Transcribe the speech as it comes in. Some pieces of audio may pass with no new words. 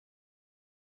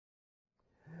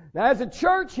Now, as a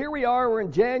church, here we are, we're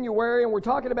in January, and we're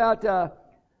talking about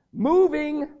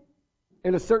moving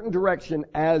in a certain direction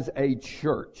as a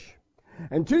church.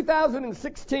 In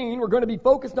 2016, we're going to be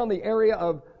focused on the area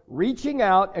of reaching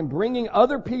out and bringing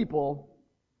other people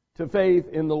to faith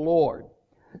in the Lord.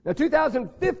 Now,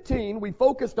 2015, we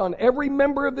focused on every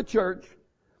member of the church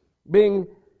being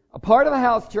a part of a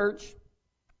house church,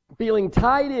 feeling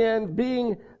tied in,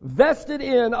 being vested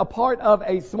in a part of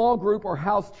a small group or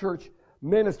house church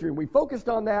ministry. We focused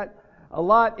on that a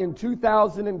lot in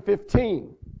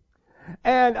 2015.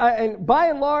 And by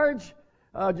and large,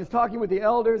 just talking with the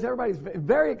elders, everybody's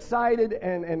very excited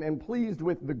and pleased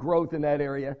with the growth in that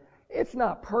area. It's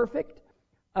not perfect.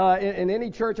 In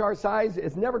any church our size,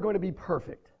 it's never going to be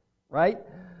perfect, right?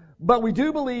 But we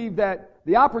do believe that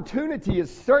the opportunity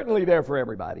is certainly there for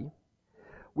everybody.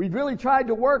 We've really tried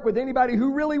to work with anybody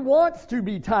who really wants to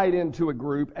be tied into a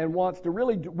group and wants to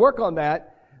really work on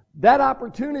that. That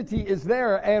opportunity is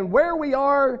there. And where we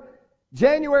are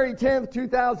January 10th,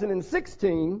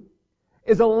 2016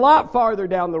 is a lot farther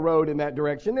down the road in that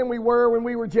direction than we were when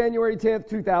we were January 10th,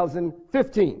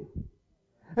 2015.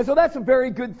 And so that's a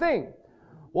very good thing.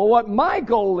 Well, what my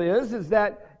goal is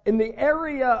that in the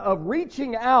area of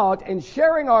reaching out and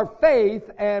sharing our faith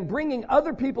and bringing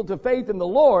other people to faith in the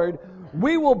Lord,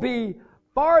 we will be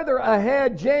farther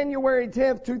ahead January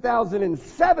 10th,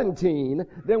 2017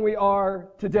 than we are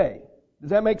today. Does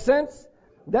that make sense?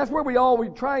 That's where we're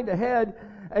trying to head,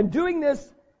 and doing this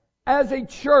as a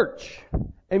church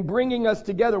and bringing us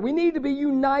together. We need to be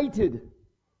united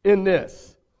in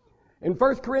this. In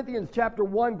 1 Corinthians chapter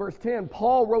 1, verse 10,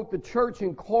 Paul wrote the church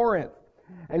in Corinth,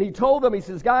 and he told them, he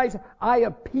says, guys, I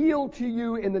appeal to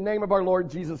you in the name of our Lord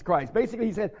Jesus Christ. Basically,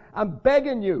 he said, I'm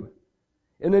begging you,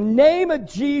 in the name of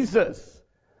Jesus,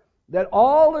 that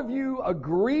all of you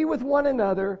agree with one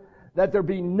another, that there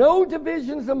be no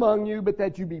divisions among you, but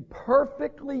that you be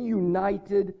perfectly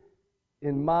united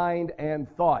in mind and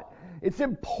thought. It's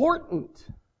important.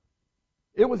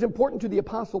 It was important to the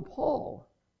Apostle Paul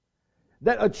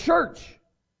that a church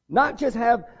not just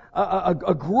have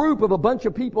a group of a bunch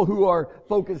of people who are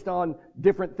focused on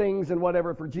different things and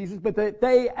whatever for Jesus, but that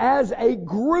they as a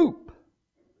group,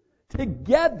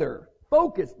 together,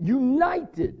 focused,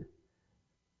 united,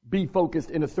 be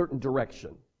focused in a certain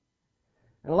direction.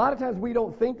 And a lot of times we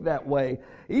don't think that way.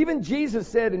 Even Jesus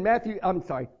said in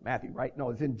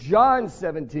it's in John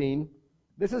 17,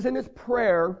 this is in his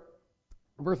prayer,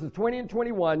 verses 20 and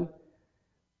 21.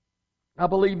 I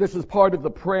believe this is part of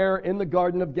the prayer in the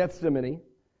Garden of Gethsemane.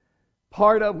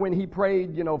 Part of when he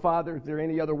prayed, Father, is there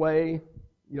any other way?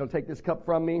 Take this cup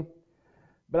from me.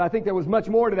 But I think there was much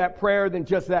more to that prayer than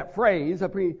just that phrase.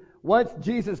 Once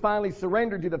Jesus finally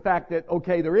surrendered to the fact that,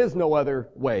 okay, there is no other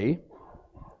way,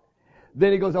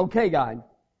 then he goes, okay, God,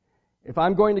 if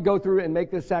I'm going to go through and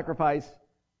make this sacrifice,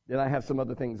 then I have some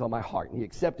other things on my heart. And he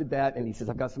accepted that, and he says,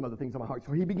 I've got some other things on my heart.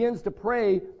 So he begins to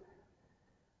pray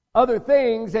other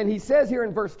things, and he says here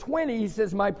in verse 20, he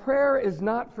says, my prayer is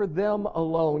not for them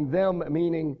alone, them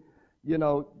meaning,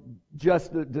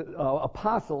 just the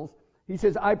apostles. He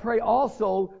says, I pray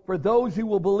also for those who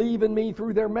will believe in me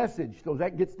through their message. So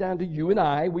that gets down to you and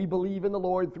I. We believe in the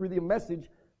Lord through the message,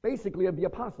 basically, of the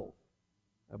apostles,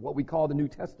 of what we call the New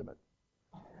Testament.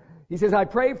 He says, I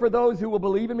pray for those who will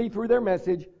believe in me through their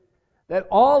message, that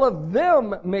all of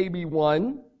them may be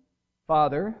one,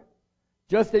 Father,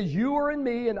 just as you are in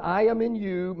me and I am in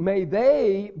you, may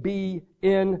they be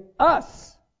in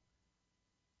us,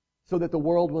 so that the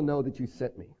world will know that you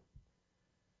sent me.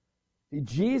 See,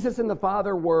 Jesus and the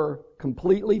Father were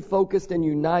completely focused and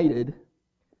united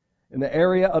in the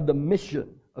area of the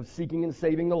mission of seeking and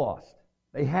saving the lost.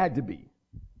 They had to be.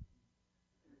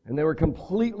 And they were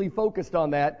completely focused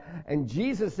on that. And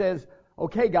Jesus says,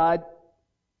 okay, God,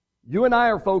 you and I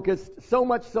are focused so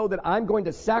much so that I'm going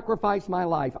to sacrifice my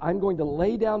life. I'm going to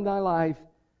lay down my life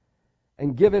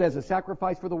and give it as a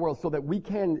sacrifice for the world so that we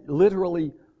can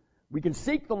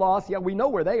seek the lost. Yeah, we know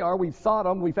where they are. We've sought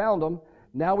them. We found them.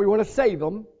 Now we want to save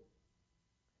them.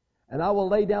 And I will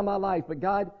lay down my life. But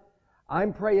God,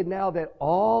 I'm praying now that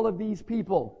all of these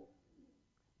people,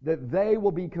 that they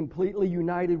will be completely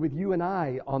united with you and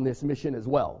I on this mission as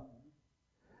well.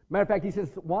 Matter of fact, he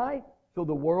says, why? So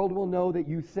the world will know that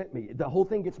you sent me. The whole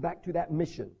thing gets back to that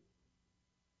mission.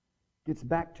 Gets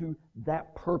back to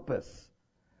that purpose.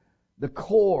 The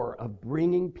core of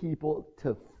bringing people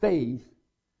to faith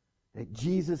that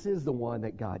Jesus is the one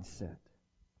that God sent.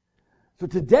 So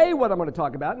today what I'm going to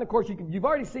talk about, and of course you've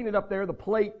already seen it up there, the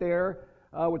plate there,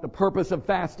 with the purpose of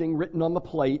fasting written on the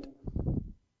plate.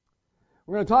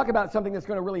 We're going to talk about something that's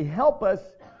going to really help us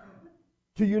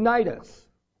to unite us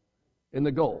in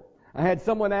the goal. I had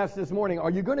someone ask this morning, are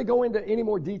you going to go into any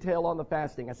more detail on the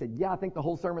fasting? I said, yeah, I think the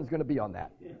whole sermon's going to be on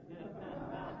that.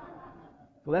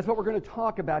 So that's what we're going to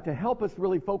talk about to help us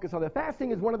really focus on that.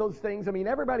 Fasting is one of those things, I mean,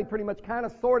 everybody pretty much kind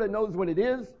of sort of knows what it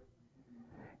is.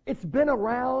 It's been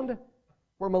around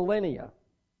for millennia.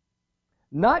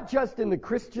 Not just in the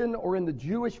Christian or in the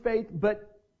Jewish faith,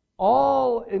 but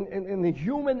all in the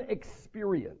human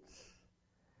experience.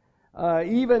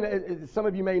 Even, some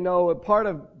of you may know, part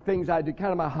of things I do,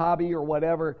 kind of my hobby or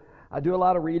whatever, I do a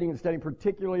lot of reading and studying,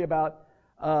 particularly about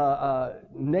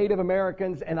Native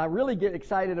Americans, and I really get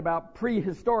excited about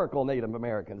prehistorical Native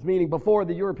Americans, meaning before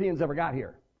the Europeans ever got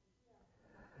here.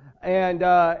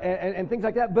 And things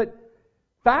like that. But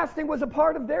fasting was a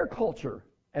part of their culture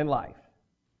and life.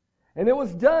 And it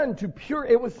was done to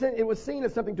it was seen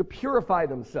as something to purify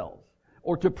themselves,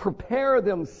 or to prepare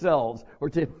themselves, or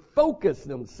to focus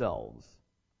themselves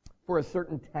for a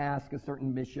certain task, a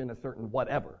certain mission, a certain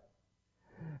whatever.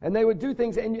 And they would do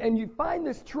things, and you find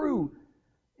this true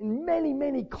in many,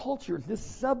 many cultures, this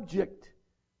subject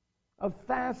of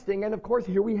fasting. And of course,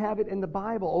 here we have it in the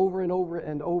Bible over and over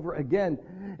and over again.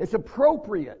 It's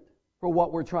appropriate for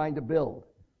what we're trying to build.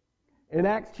 In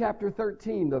Acts chapter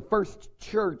 13, the first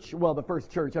church, among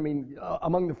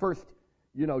the first,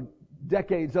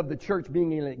 decades of the church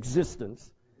being in existence.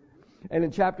 And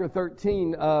in chapter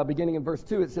 13, beginning in verse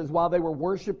 2, it says, while they were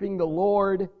worshiping the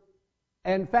Lord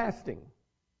and fasting,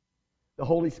 the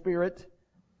Holy Spirit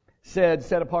said,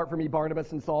 set apart for me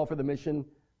Barnabas and Saul for the mission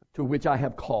to which I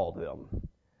have called them.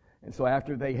 And so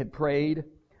after they had prayed,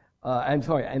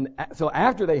 so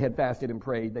after they had fasted and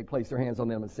prayed, they placed their hands on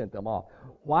them and sent them off.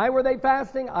 Why were they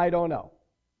fasting? I don't know.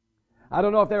 I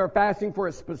don't know if they were fasting for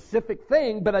a specific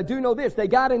thing, but I do know this. They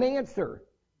got an answer.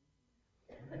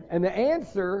 And the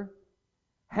answer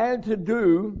had to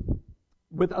do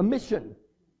with a mission,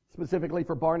 specifically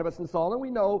for Barnabas and Saul. And we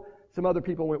know some other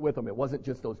people went with them. It wasn't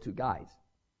just those two guys.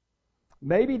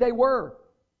 Maybe they were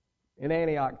in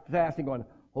Antioch fasting going,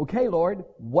 okay, Lord,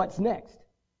 what's next?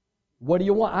 What do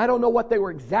you want? I don't know what they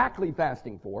were exactly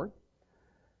fasting for.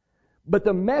 But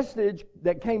the message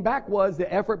that came back was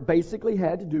the effort basically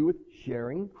had to do with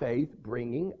sharing faith,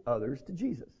 bringing others to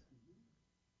Jesus.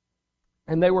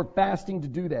 And they were fasting to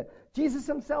do that. Jesus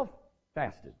himself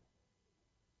fasted.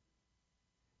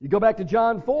 You go back to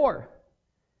John 4.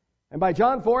 And by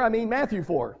John 4, I mean Matthew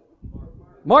 4.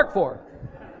 Mark 4.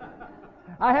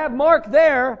 I have Mark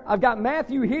there. I've got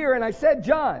Matthew here, and I said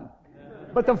John.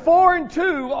 But the 4 and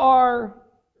 2 are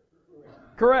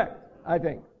correct, I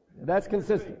think. That's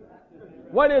consistent.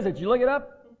 What is it? You look it up?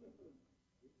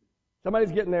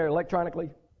 Somebody's getting there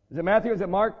electronically. Is it Matthew? Is it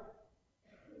Mark?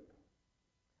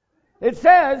 It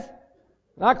says,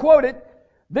 I quote it,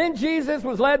 then Jesus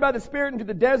was led by the Spirit into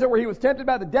the desert where he was tempted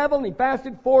by the devil, and he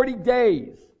fasted 40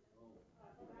 days.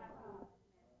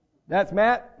 That's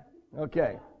Matt?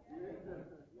 Okay.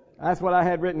 That's what I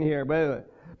had written here.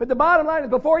 But the bottom line is,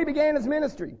 before he began his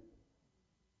ministry,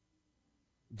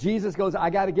 Jesus goes, I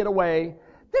got to get away.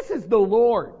 This is the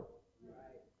Lord.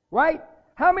 Right?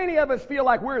 How many of us feel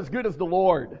like we're as good as the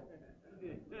Lord?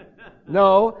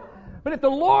 No. But if the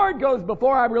Lord goes,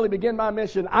 before I really begin my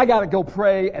mission, I got to go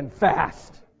pray and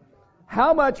fast.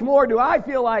 How much more do I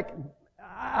feel like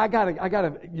I got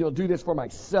to do this for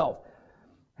myself?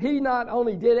 He not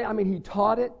only did it, he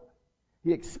taught it.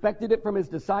 He expected it from his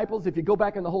disciples. If you go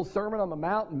back in the whole Sermon on the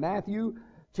Mount in Matthew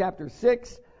chapter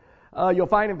 6, you'll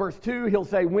find in verse 2, he'll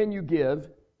say, when you give.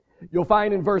 You'll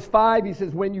find in verse 5, he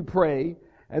says, when you pray.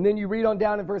 And then you read on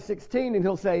down in verse 16, and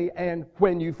he'll say, and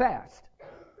when you fast.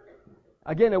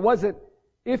 Again, it wasn't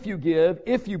if you give,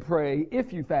 if you pray,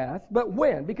 if you fast, but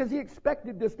when. Because he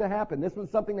expected this to happen. This was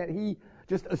something that he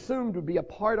just assumed would be a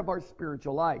part of our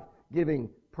spiritual life. Giving,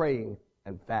 praying,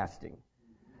 and fasting.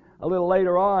 A little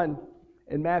later on,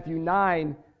 in Matthew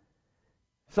 9,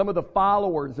 some of the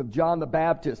followers of John the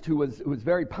Baptist, who was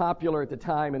very popular at the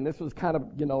time, and this was kind of,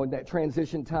 in that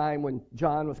transition time when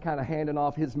John was kind of handing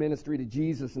off his ministry to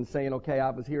Jesus and saying, okay, I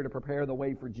was here to prepare the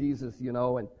way for Jesus,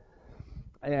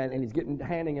 and he's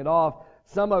handing it off.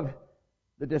 Some of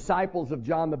the disciples of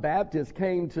John the Baptist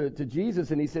came to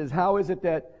Jesus, and he says, how is it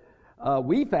that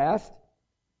we fast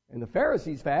and the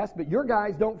Pharisees fast, but your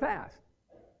guys don't fast?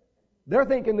 They're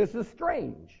thinking this is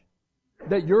strange,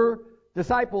 that your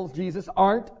disciples, Jesus,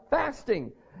 aren't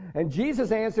fasting. And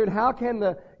Jesus answered, how can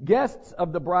the guests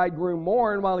of the bridegroom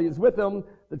mourn while he is with them?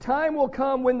 The time will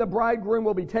come when the bridegroom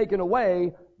will be taken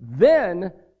away,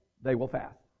 then they will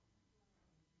fast.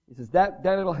 He says that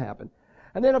it'll happen.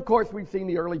 And then, of course, we've seen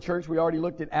the early church. We already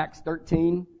looked at Acts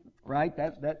 13, right?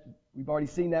 That we've already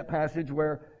seen that passage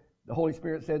where the Holy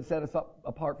Spirit said, set us up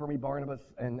apart for me, Barnabas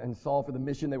and Saul, for the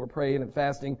mission. They were praying and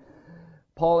fasting.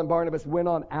 Paul and Barnabas went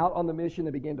on out on the mission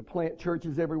and began to plant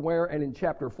churches everywhere. And in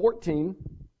chapter 14,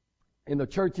 in the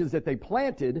churches that they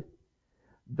planted,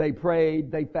 they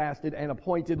prayed, they fasted, and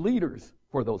appointed leaders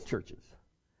for those churches.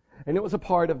 And it was a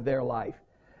part of their life.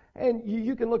 And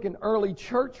you can look in early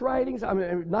church writings, I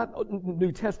mean, not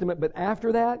New Testament, but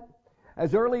after that,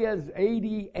 as early as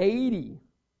AD 80,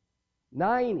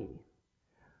 90.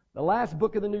 The last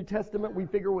book of the New Testament, we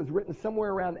figure, was written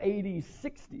somewhere around AD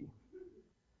 60.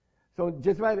 So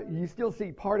just right, you still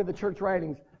see part of the church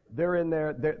writings, they're in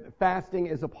there. Fasting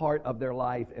is a part of their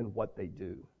life and what they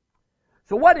do.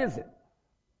 So what is it?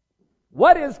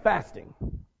 What is fasting?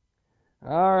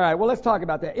 All right, well, let's talk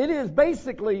about that. It is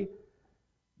basically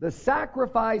the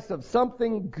sacrifice of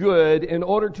something good in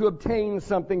order to obtain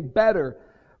something better.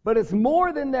 But it's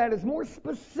more than that. It's more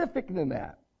specific than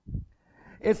that.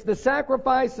 It's the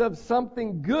sacrifice of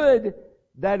something good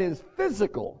that is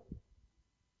physical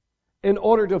in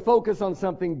order to focus on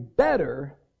something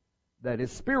better that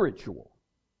is spiritual.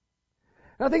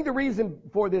 And I think the reason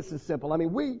for this is simple. I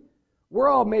mean, we're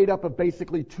all made up of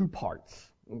basically two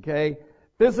parts, okay?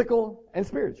 Physical and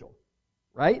spiritual,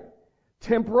 right?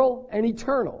 Temporal and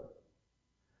eternal.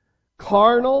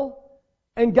 Carnal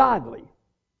and godly.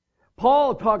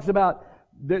 Paul talks about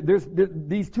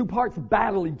these two parts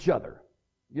battle each other.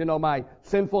 You know, my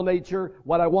sinful nature,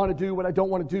 what I want to do, what I don't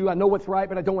want to do. I know what's right,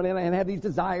 but I don't want to, and have these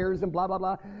desires and blah, blah,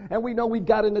 blah. And we know we've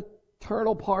got an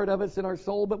eternal part of us in our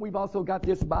soul, but we've also got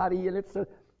this body, and it's a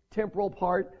temporal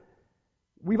part.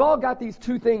 We've all got these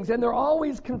two things, and they're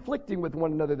always conflicting with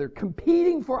one another. They're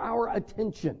competing for our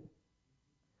attention.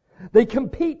 They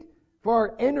compete for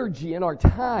our energy and our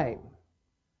time.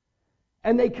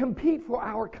 And they compete for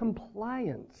our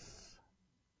compliance.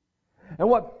 And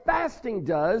what fasting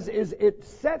does is it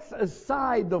sets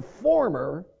aside the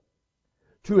former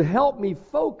to help me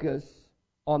focus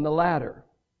on the latter.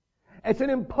 It's an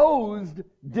imposed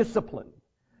discipline,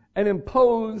 an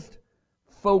imposed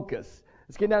focus.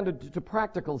 Let's get down to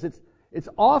practicals. It's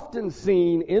often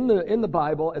seen in the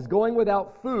Bible as going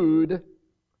without food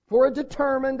for a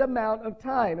determined amount of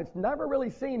time. It's never really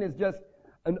seen as just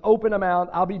an open amount,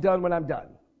 I'll be done when I'm done.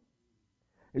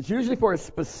 It's usually for a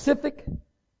specific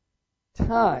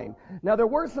time. Now, there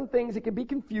were some things that can be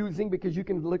confusing because you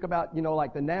can look about,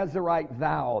 like the Nazirite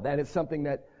vow. That is something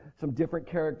that some different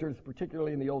characters,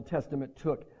 particularly in the Old Testament,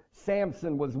 took.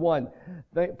 Samson was one.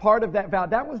 Part of that vow,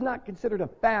 that was not considered a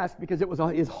fast because it was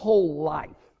his whole life.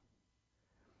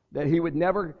 That he would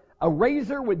never, a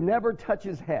razor would never touch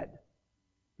his head.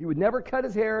 He would never cut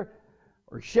his hair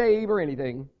or shave or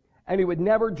anything. And he would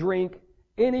never drink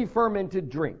any fermented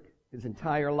drink his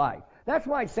entire life. That's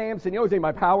why Samson, you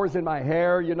my power's in my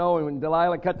hair, and when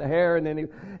Delilah cut the hair, and then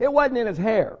it wasn't in his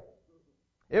hair.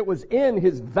 It was in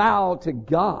his vow to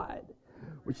God,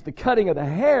 which the cutting of the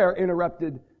hair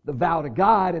interrupted the vow to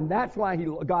God, and that's why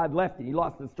God left him. He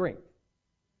lost the strength.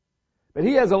 But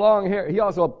he has a long hair. He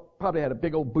also probably had a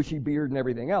big old bushy beard and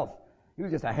everything else. He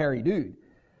was just a hairy dude.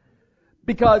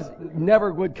 Because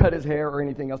never would cut his hair or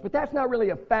anything else. But that's not really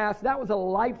a fast. That was a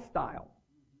lifestyle.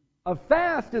 A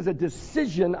fast is a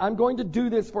decision. I'm going to do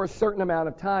this for a certain amount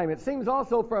of time. It seems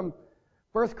also from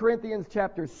 1 Corinthians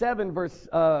chapter 7, verse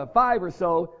 5 or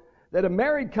so, that a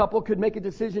married couple could make a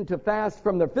decision to fast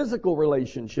from their physical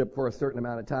relationship for a certain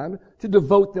amount of time to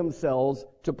devote themselves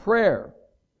to prayer.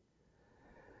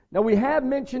 Now, we have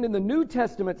mentioned in the New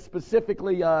Testament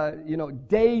specifically,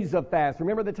 days of fast.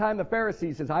 Remember the time the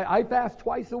Pharisees says, I fast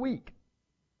twice a week,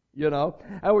 And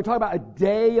we're talking about a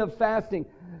day of fasting.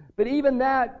 But even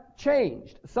that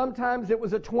changed. Sometimes it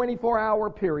was a 24-hour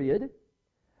period.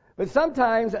 But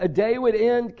sometimes a day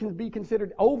can be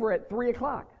considered over at 3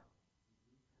 o'clock.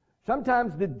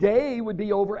 Sometimes the day would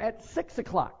be over at 6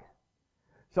 o'clock.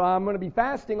 So I'm going to be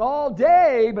fasting all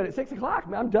day, but at 6 o'clock,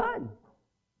 I'm done.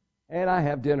 And I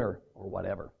have dinner or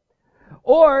whatever.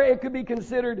 Or it could be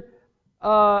considered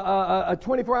a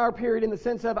 24-hour period in the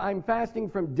sense of I'm fasting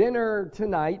from dinner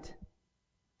tonight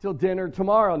till dinner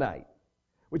tomorrow night.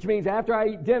 Which means after I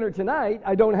eat dinner tonight,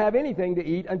 I don't have anything to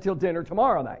eat until dinner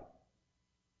tomorrow night.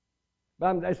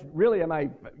 But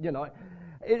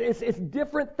it's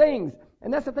different things.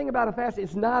 And that's the thing about a fast.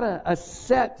 It's not a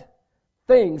set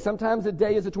thing. Sometimes a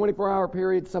day is a 24-hour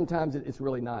period. Sometimes it's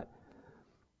really not.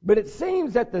 But it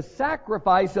seems that the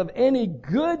sacrifice of any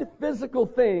good physical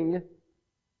thing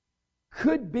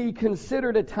could be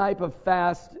considered a type of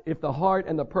fast if the heart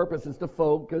and the purpose is to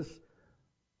focus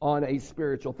on a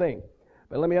spiritual thing.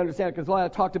 But let me understand, because I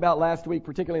talked about last week,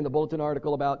 particularly in the bulletin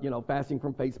article, about fasting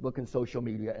from Facebook and social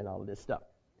media and all of this stuff.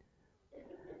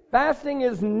 Fasting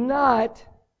is not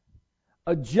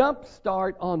a jump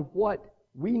start on what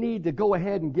we need to go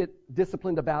ahead and get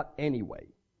disciplined about anyway.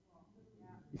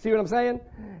 You see what I'm saying?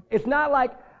 It's not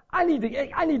like I need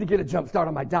to get a jump start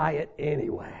on my diet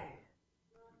anyway.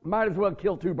 Might as well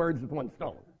kill two birds with one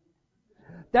stone.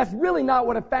 That's really not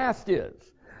what a fast is.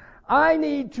 I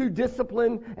need to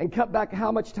discipline and cut back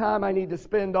how much time I need to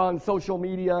spend on social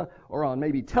media or on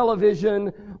maybe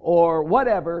television or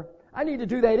whatever. I need to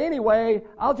do that anyway.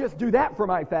 I'll just do that for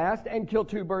my fast and kill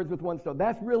two birds with one stone.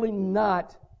 That's really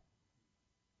not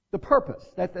the purpose.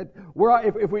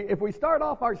 If we start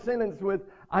off our sentence with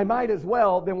 "I might as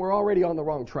well," then we're already on the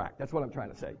wrong track. That's what I'm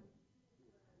trying to say.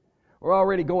 We're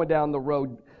already going down the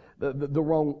road, the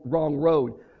wrong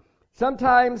road.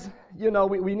 Sometimes,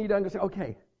 we need to understand.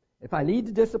 Okay, if I need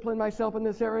to discipline myself in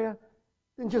this area,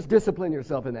 then just discipline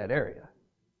yourself in that area,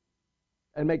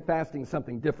 and make fasting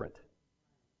something different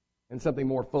and something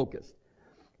more focused.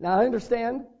 Now, I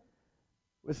understand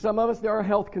with some of us there are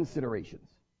health considerations.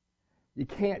 You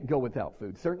can't go without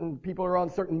food. Certain people are on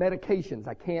certain medications.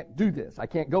 I can't do this. I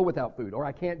can't go without food, or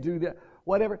I can't do that,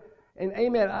 whatever. And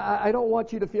amen, I don't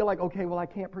want you to feel like, okay, well, I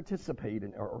can't participate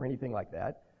or anything like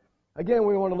that. Again,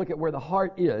 we want to look at where the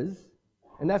heart is,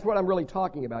 and that's what I'm really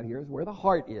talking about here, is where the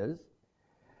heart is.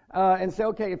 And say,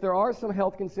 okay, if there are some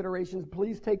health considerations,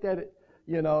 please take that,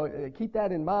 keep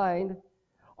that in mind.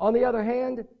 On the other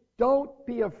hand, don't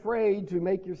be afraid to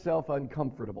make yourself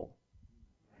uncomfortable.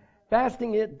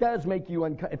 Fasting, it does make you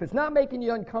uncomfortable. If it's not making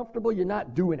you uncomfortable, you're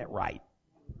not doing it right.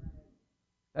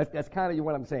 That's kind of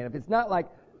what I'm saying. If it's not like,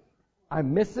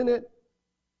 I'm missing it,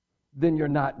 then you're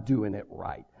not doing it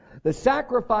right. The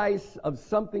sacrifice of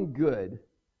something good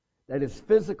that is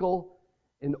physical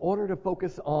in order to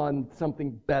focus on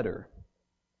something better,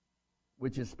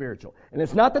 which is spiritual. And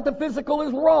it's not that the physical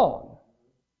is wrong.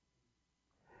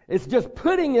 It's just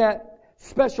putting that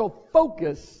special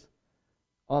focus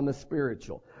on the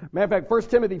spiritual. Matter of fact, 1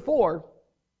 Timothy 4,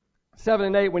 7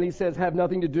 and 8, when he says, have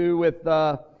nothing to do with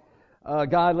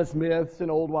godless myths and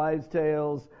old wives'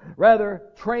 tales. Rather,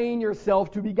 train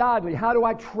yourself to be godly. How do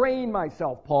I train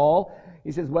myself, Paul?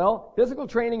 He says, well, physical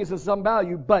training is of some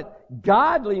value, but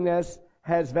godliness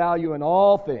has value in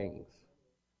all things.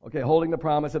 Okay, holding the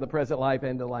promise of the present life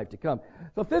and the life to come.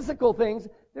 So physical things,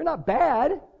 they're not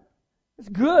bad. It's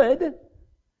good.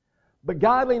 But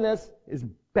godliness is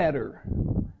better.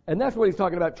 And that's what he's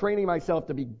talking about, training myself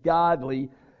to be godly.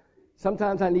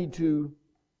 Sometimes I need to,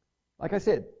 like I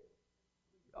said,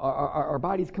 our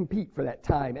bodies compete for that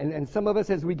time. And some of us,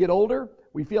 as we get older,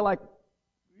 we feel like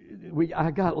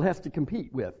I got less to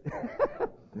compete with.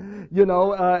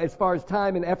 As far as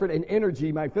time and effort and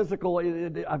energy, my physical,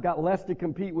 I've got less to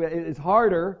compete with. It's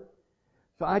harder.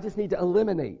 So I just need to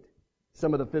eliminate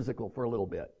some of the physical for a little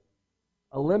bit.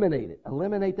 Eliminate it.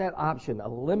 Eliminate that option.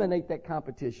 Eliminate that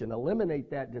competition.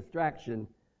 Eliminate that distraction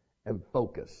and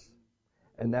focus.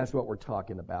 And that's what we're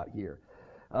talking about here.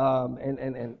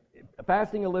 And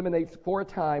fasting eliminates for a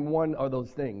time one of those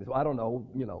things. I don't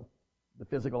know, the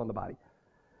physical and the body.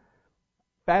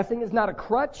 Fasting is not a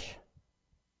crutch.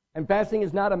 And fasting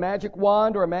is not a magic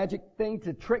wand or a magic thing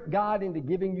to trick God into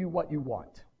giving you what you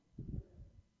want.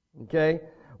 Okay?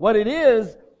 What it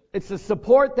is, it's a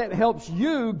support that helps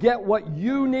you get what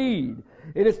you need.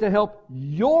 It is to help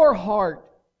your heart,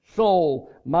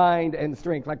 soul, mind, and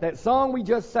strength. Like that song we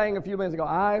just sang a few minutes ago.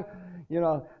 I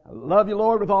love you,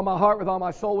 Lord, with all my heart, with all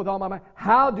my soul, with all my mind.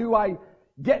 How do I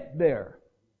get there?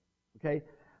 Okay?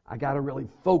 I got to really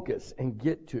focus and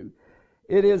get to.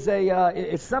 It is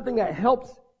it's something that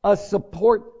helps us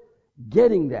support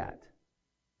getting that.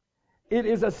 It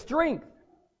is a strength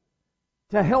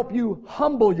to help you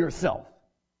humble yourself.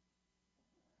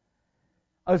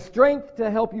 A strength to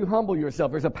help you humble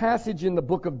yourself. There's a passage in the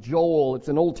book of Joel. It's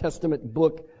an Old Testament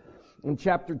book in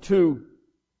chapter 2.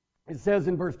 It says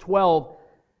in verse 12,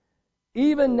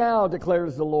 even now,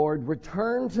 declares the Lord,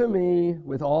 return to me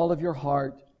with all of your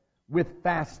heart, with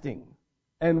fasting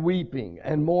and weeping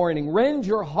and mourning. Rend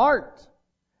your heart,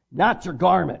 not your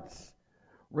garments.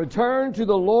 Return to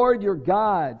the Lord your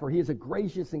God, for he is a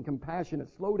gracious and compassionate,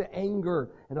 slow to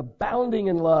anger and abounding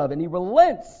in love, and he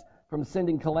relents from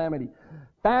sending calamity.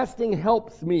 Fasting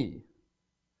helps me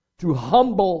to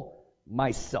humble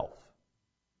myself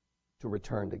to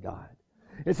return to God.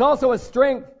 It's also a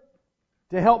strength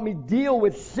to help me deal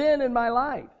with sin in my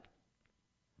life.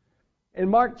 In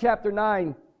Mark chapter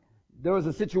 9, there was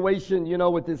a situation,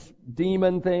 with this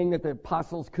demon thing that the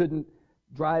apostles couldn't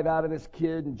drive out of this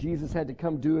kid, and Jesus had to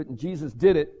come do it, and Jesus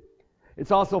did it.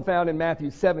 It's also found in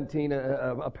Matthew 17,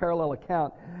 a parallel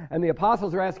account. And the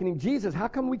apostles are asking him, Jesus, how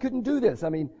come we couldn't do this? I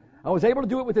mean, I was able to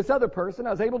do it with this other person.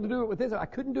 I was able to do it with this. I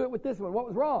couldn't do it with this one. What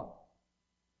was wrong?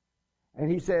 And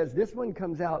he says, this one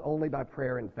comes out only by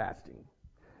prayer and fasting.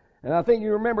 And I think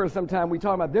you remember sometime we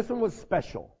talked about this one was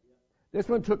special. This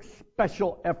one took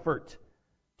special effort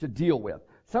to deal with.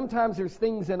 Sometimes there's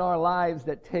things in our lives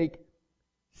that take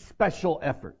special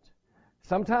effort.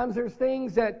 Sometimes there's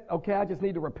things that, okay, I just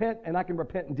need to repent, and I can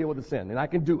repent and deal with the sin, and I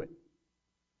can do it.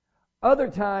 Other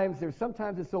times,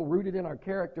 sometimes it's so rooted in our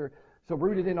character, so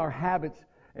rooted in our habits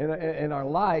and our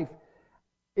life,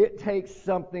 it takes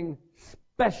something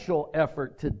special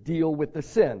effort to deal with the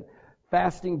sin.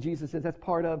 Fasting, Jesus says, that's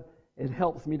part of, it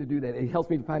helps me to do that. It helps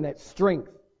me to find that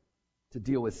strength to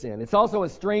deal with sin. It's also a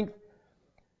strength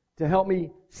to help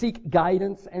me seek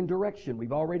guidance and direction.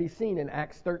 We've already seen in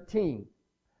Acts 13,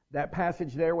 that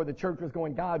passage there where the church was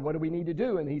going, God, what do we need to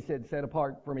do? And he said, set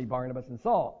apart for me Barnabas and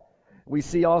Saul. We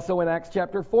see also in Acts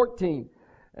chapter 14,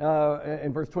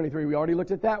 in verse 23, we already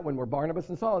looked at that one, where Barnabas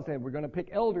and Saul said, we're going to pick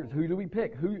elders. Who do we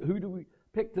pick? Who do we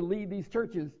pick to lead these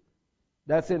churches?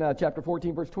 That's in chapter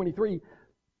 14, verse 23.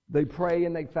 They pray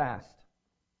and they fast.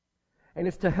 And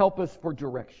it's to help us for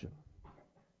direction.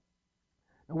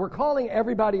 And we're calling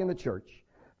everybody in the church.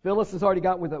 Phyllis has already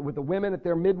got with the women at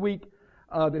their midweek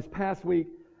this past week,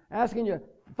 asking you,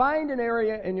 find an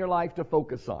area in your life to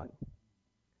focus on.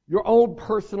 Your own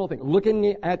personal thing.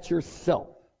 Looking at yourself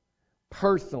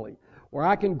personally, where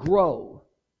I can grow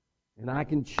and I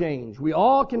can change. We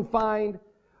all can find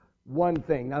one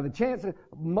thing. Now, the chance,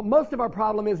 most of our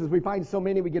problem is we find so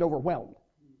many we get overwhelmed.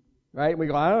 Right? We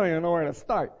go, I don't even know where to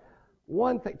start.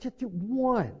 One thing, just do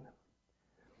one.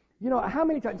 You know, how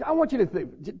many times, I want you to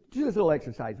think, do this little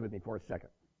exercise with me for a second.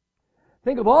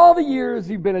 Think of all the years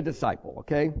you've been a disciple,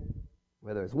 okay?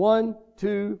 Whether it's 1,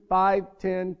 2, 5,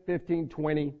 10, 15,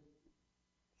 20,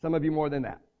 some of you more than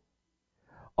that.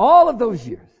 All of those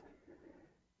years.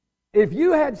 If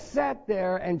you had sat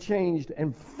there and changed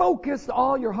and focused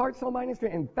all your heart, soul, mind, and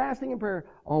strength and fasting and prayer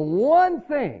on one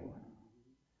thing,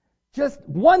 just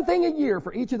one thing a year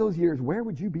for each of those years, where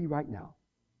would you be right now?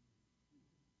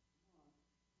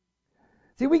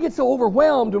 See, we get so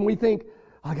overwhelmed when we think,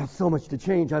 I got so much to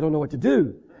change, I don't know what to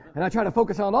do. And I try to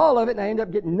focus on all of it, and I end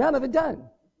up getting none of it done.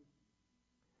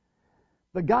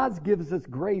 But God gives us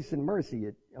grace and mercy.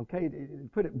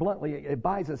 Put it bluntly, it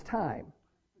buys us time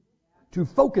to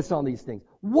focus on these things.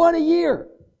 One a year.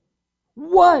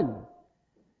 One.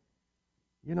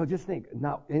 You know, just think.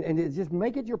 And just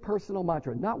make it your personal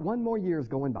mantra. Not one more year is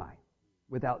going by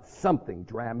without something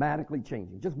dramatically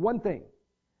changing. Just one thing.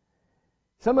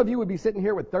 Some of you would be sitting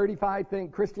here with 35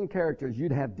 Christian characters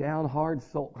you'd have down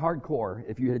hardcore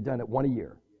if you had done it one a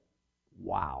year.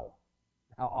 Wow.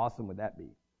 How awesome would that be?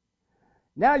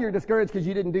 Now you're discouraged because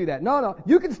you didn't do that. No,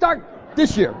 you can start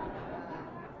this year.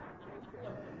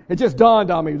 It just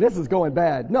dawned on me, this is going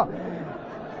bad. No.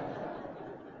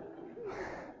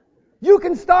 You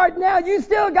can start now. You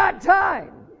still got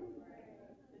time.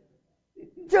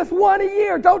 Just one a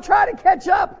year. Don't try to catch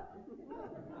up.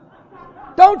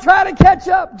 Don't try to catch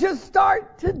up. Just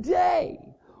start today.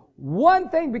 One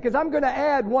thing, because I'm going to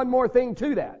add one more thing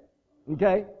to that.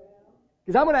 Okay?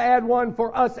 Because I'm going to add one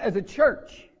for us as a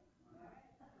church.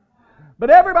 But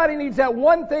everybody needs that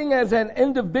one thing as an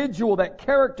individual, that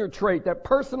character trait, that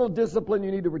personal discipline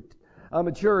you need to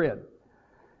mature in.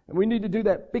 And we need to do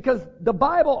that. Because the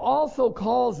Bible also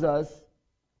calls us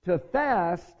to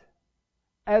fast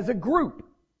as a group.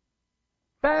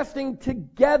 Fasting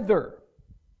together.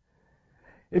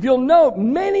 If you'll note,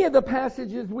 many of the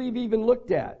passages we've even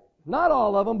looked at, not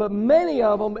all of them, but many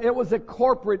of them, it was a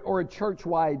corporate or a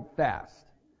church-wide fast.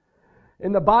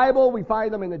 In the Bible, we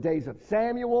find them in the days of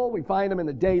Samuel, we find them in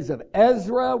the days of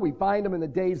Ezra, we find them in the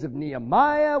days of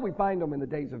Nehemiah, we find them in the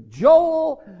days of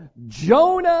Joel,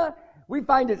 Jonah. We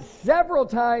find it several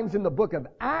times in the book of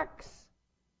Acts.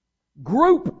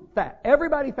 Group fast.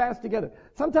 Everybody fast together.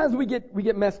 Sometimes we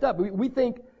get messed up. We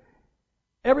think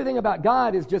everything about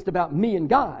God is just about me and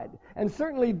God. And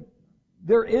certainly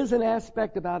there is an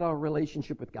aspect about our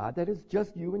relationship with God that is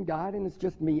just you and God, and it's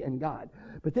just me and God.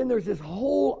 But then there's this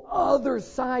whole other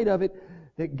side of it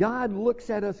that God looks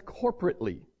at us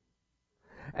corporately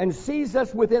and sees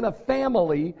us within a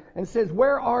family and says,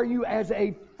 where are you as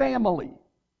a family?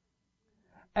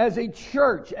 As a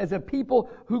church, as a people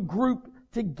who group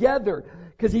together.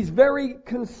 Because He's very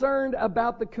concerned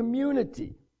about the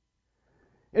community.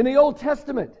 In the Old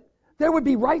Testament, there would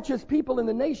be righteous people in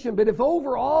the nation, but if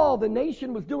overall the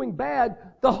nation was doing bad,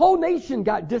 the whole nation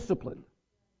got disciplined.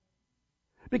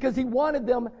 Because He wanted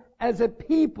them as a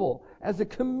people, as a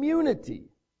community,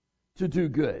 to do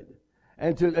good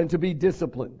and to be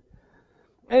disciplined.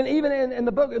 And even in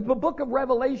the book of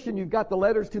Revelation, you've got the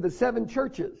letters to the 7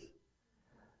 churches.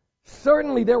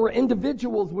 Certainly there were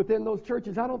individuals within those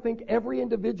churches. I don't think every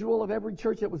individual of every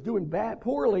church that was doing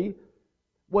poorly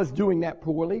was doing that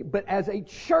poorly, but as a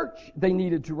church, they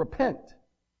needed to repent.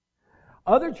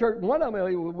 Other church, one of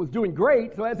them was doing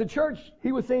great, so as a church,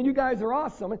 he was saying, you guys are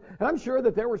awesome. And I'm sure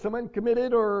that there were some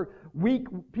uncommitted or weak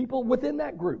people within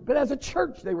that group. But as a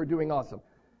church, they were doing awesome.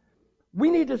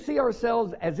 We need to see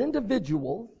ourselves as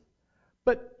individuals,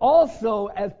 but also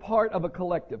as part of a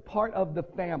collective, part of the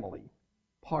family,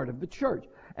 part of the church.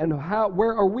 And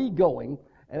where are we going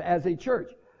as a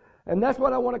church? And that's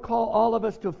what I want to call all of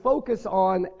us to focus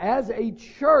on as a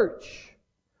church,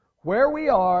 where we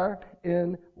are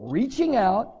in reaching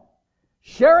out,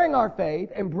 sharing our faith,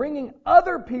 and bringing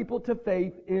other people to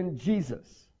faith in Jesus.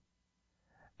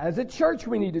 As a church,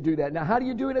 we need to do that. Now, how do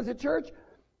you do it as a church?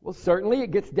 Well, certainly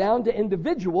it gets down to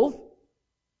individuals,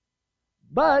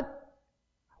 but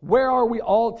where are we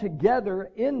all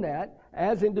together in that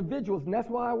as individuals? And that's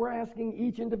why we're asking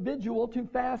each individual to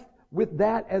fast with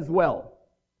that as well.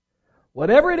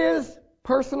 Whatever it is,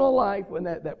 personal life, when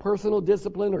that personal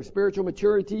discipline or spiritual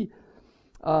maturity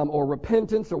or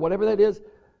repentance or whatever that is,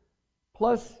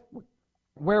 plus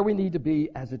where we need to be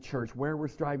as a church, where we're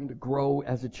striving to grow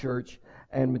as a church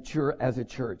and mature as a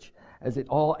church. As it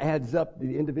all adds up,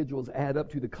 the individuals add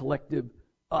up to the collective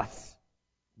us,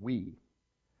 we.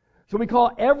 So we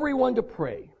call everyone to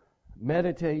pray,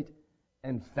 meditate,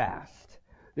 and fast.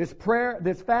 This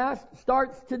fast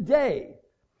starts today.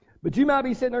 But you might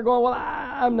be sitting there going, well,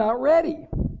 I'm not ready.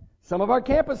 Some of our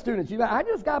campus students, I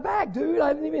just got back, dude.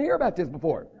 I didn't even hear about this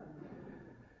before.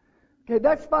 Okay,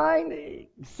 that's fine.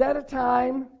 Set a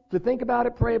time to think about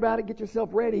it, pray about it, get yourself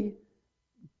ready.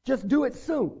 Just do it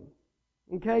soon.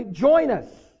 Okay? Join us.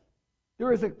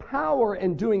 There is a power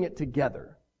in doing it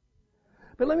together.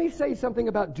 But let me say something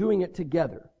about doing it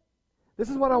together. This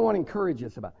is what I want to encourage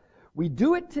us about. We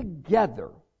do it together,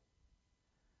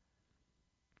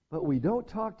 but we don't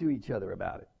talk to each other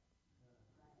about it.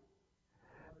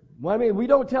 Well, I mean, we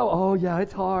don't tell, oh yeah,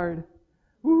 it's hard.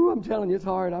 Ooh, I'm telling you, it's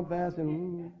hard. I'm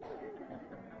fasting.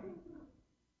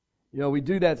 We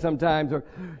do that sometimes. Or,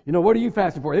 what are you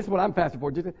fasting for? This is what I'm fasting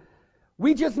for.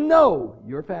 We just know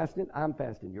you're fasting, I'm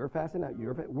fasting, you're fasting,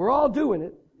 you're fasting. We're all doing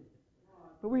it,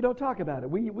 but we don't talk about it.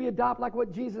 We adopt like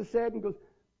what Jesus said and goes,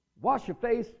 wash your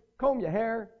face, comb your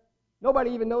hair.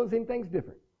 Nobody even knows anything's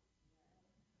different.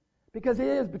 Because it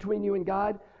is between you and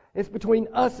God. It's between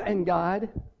us and God.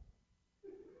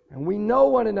 And we know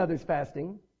one another's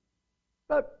fasting,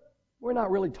 but we're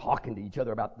not really talking to each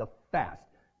other about the fast.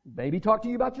 Maybe talk to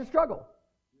you about your struggle,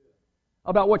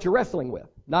 about what you're wrestling with.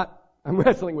 Not, I'm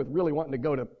wrestling with really wanting to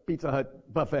go to Pizza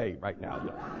Hut buffet right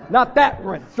now. Not that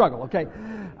struggle, okay?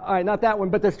 All right, not that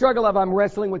one, but the struggle of I'm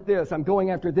wrestling with this, I'm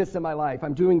going after this in my life,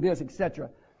 I'm doing this,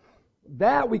 etc.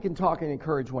 That we can talk and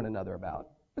encourage one another about.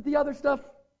 But the other stuff,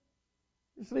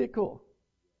 just leave it cool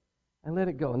and let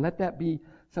it go and let that be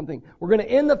something. We're going to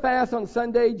end the fast on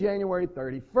Sunday, January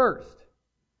 31st.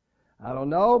 I don't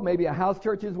know, maybe a house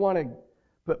churches want to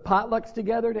put potlucks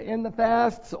together to end the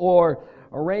fasts or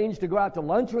arrange to go out to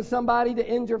lunch with somebody to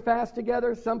end your fast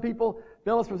together. Some people,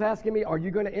 Phyllis was asking me, are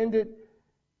you going to end it,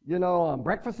 on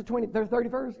breakfast the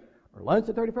 31st or lunch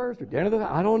the 31st or dinner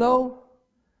I don't know.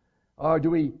 Or do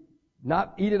we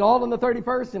not eat it all on the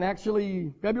 31st and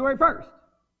actually February 1st?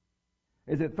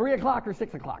 Is it 3 o'clock or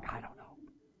 6 o'clock? I don't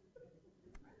know.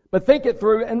 But think it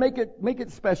through and make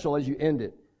it special as you end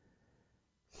it.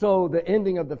 So the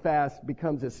ending of the fast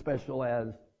becomes as special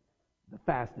as the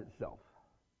fast itself,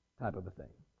 type of a thing.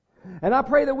 And I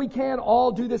pray that we can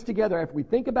all do this together if we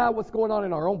think about what's going on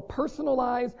in our own personal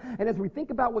lives and as we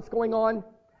think about what's going on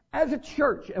as a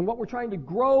church and what we're trying to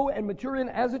grow and mature in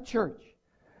as a church.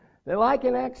 That like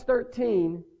in Acts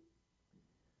 13,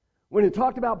 when it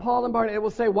talked about Paul and Barnabas, it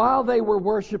will say, while they were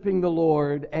worshiping the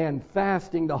Lord and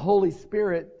fasting, the Holy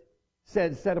Spirit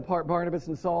said, set apart Barnabas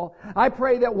and Saul. I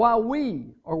pray that while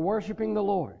we are worshiping the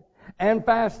Lord and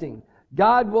fasting,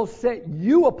 God will set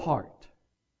you apart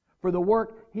for the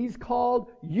work He's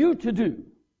called you to do.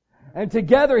 And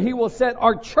together He will set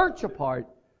our church apart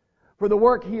for the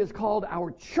work He has called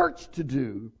our church to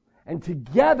do. And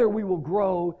together we will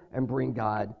grow and bring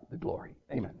God the glory.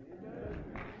 Amen.